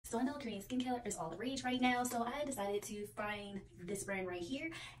So I know Korean skincare is all the rage right now, so I decided to find this brand right here.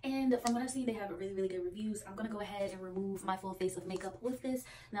 And from what I've seen, they have really good reviews. I'm gonna go ahead and remove my full face of makeup with this.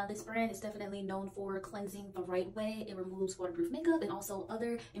 Now this brand is definitely known for cleansing the right way. It removes waterproof makeup and also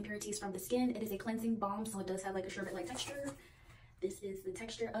other impurities from the skin. It is a cleansing balm, so it does have like a sherbet-like texture. This is the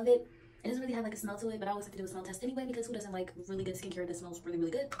texture of it. It doesn't really have like a smell to it, but I always like to do a smell test anyway, because who doesn't like really good skincare that smells really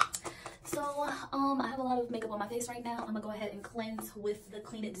good? So I have a lot of makeup on my face right now. I'm gonna go ahead and cleanse with the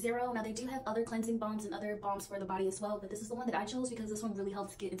Clean It Zero. Now they do have other cleansing balms and other balms for the body as well, but this is the one that I chose because this one really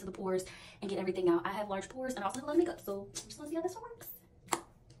helps get into the pores and get everything out. I have large pores and I also have a lot of makeup, so I'm just gonna see how this one works.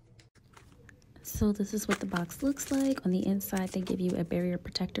 So this is what the box looks like. On the inside, they give you a barrier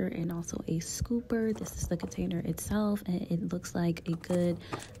protector and also a scooper. This is the container itself, and it looks like a good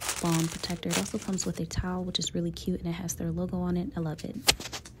balm protector. It also comes with a towel, which is really cute, and it has their logo on it. I love it.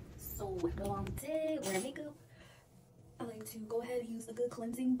 So while I'm today wearing makeup, I like to go ahead and use a good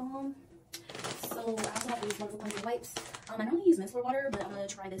cleansing balm. So I also have these wonderful cleansing wipes. I normally use micellar water, but I'm gonna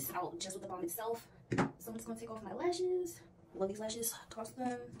try this out just with the balm itself. So I'm just gonna take off my lashes. Love these lashes. Toss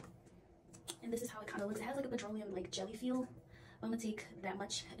them. And this is how it kind of looks. It has like a petroleum like jelly feel. I'm gonna take that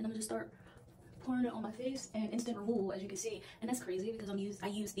much and I'm gonna just start pouring it on my face, and instant removal, as you can see. And that's crazy because I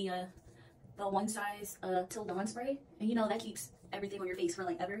use the one size Till Dawn spray, and you know that keeps everything on your face for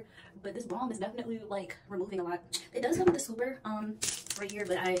like ever. But this balm is definitely like removing a lot. It does come with a scooper right here,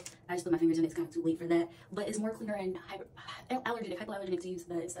 but I just put my fingers in it. It's kind of too late for that. But it's more cleaner and hypoallergenic to use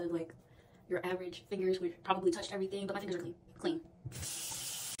that instead of like your average fingers, which probably touched everything. But my fingers are clean.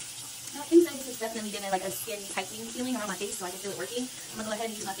 Now, inside this is definitely giving like a skin tightening feeling around my face, so I can feel it working. I'm gonna go ahead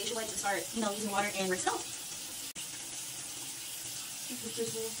and use my facial wipes and start, using water and rinse it off. This is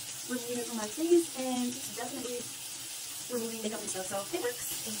just removing it from my face, and it's definitely removing makeup and stuff, so it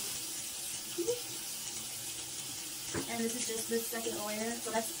works. And this is just the second layer,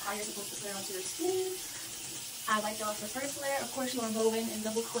 so that's how you're supposed to put it onto your skin. I wiped off the first layer. Of course, you want to go in and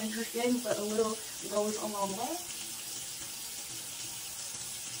double cleanse your skin, but a little goes a long way.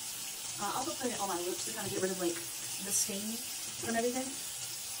 I'll also put it on my lips to kind of get rid of like the stain from everything.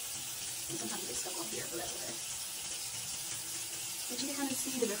 And sometimes it gets stuck on here, but that's okay. But you can kind of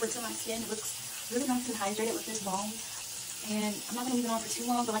see the difference in my skin. It looks really nice and hydrated with this balm. And I'm not going to leave it on for too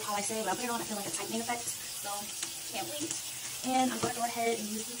long, but like how I say, when I put it on, I feel like a tightening effect. So, can't wait. And I'm going to go ahead and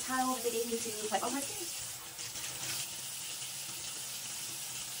use the towel that they gave me to wipe off my skin.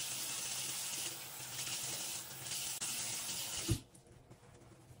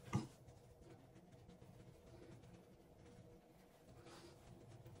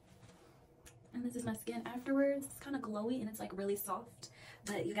 And this is my skin afterwards. It's kind of glowy and it's like really soft.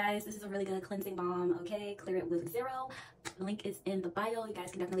 But you guys, this is a really good cleansing balm, okay? Clear It with Zero. The link is in the bio. You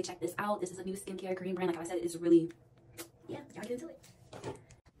guys can definitely check this out. This is a new skincare Korean brand. Like I said, it's really, yeah, y'all get into it.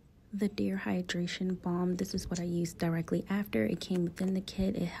 The Dear Hydration Balm, this is what I used directly after. It came within the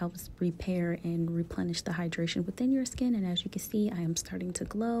kit. It helps repair and replenish the hydration within your skin. And as you can see, I am starting to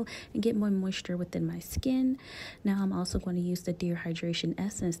glow and get more moisture within my skin. Now I'm also going to use the Dear Hydration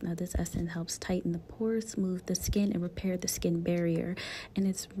Essence. Now this essence helps tighten the pores, smooth the skin, and repair the skin barrier. And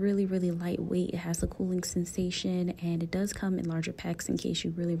it's really lightweight. It has a cooling sensation, and it does come in larger packs in case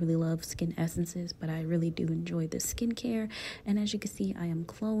you really love skin essences. But I really do enjoy this skincare. And as you can see, I am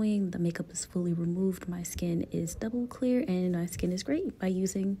glowing. The makeup is fully removed. My skin is double clear and my skin is great by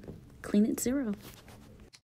using Clean It Zero.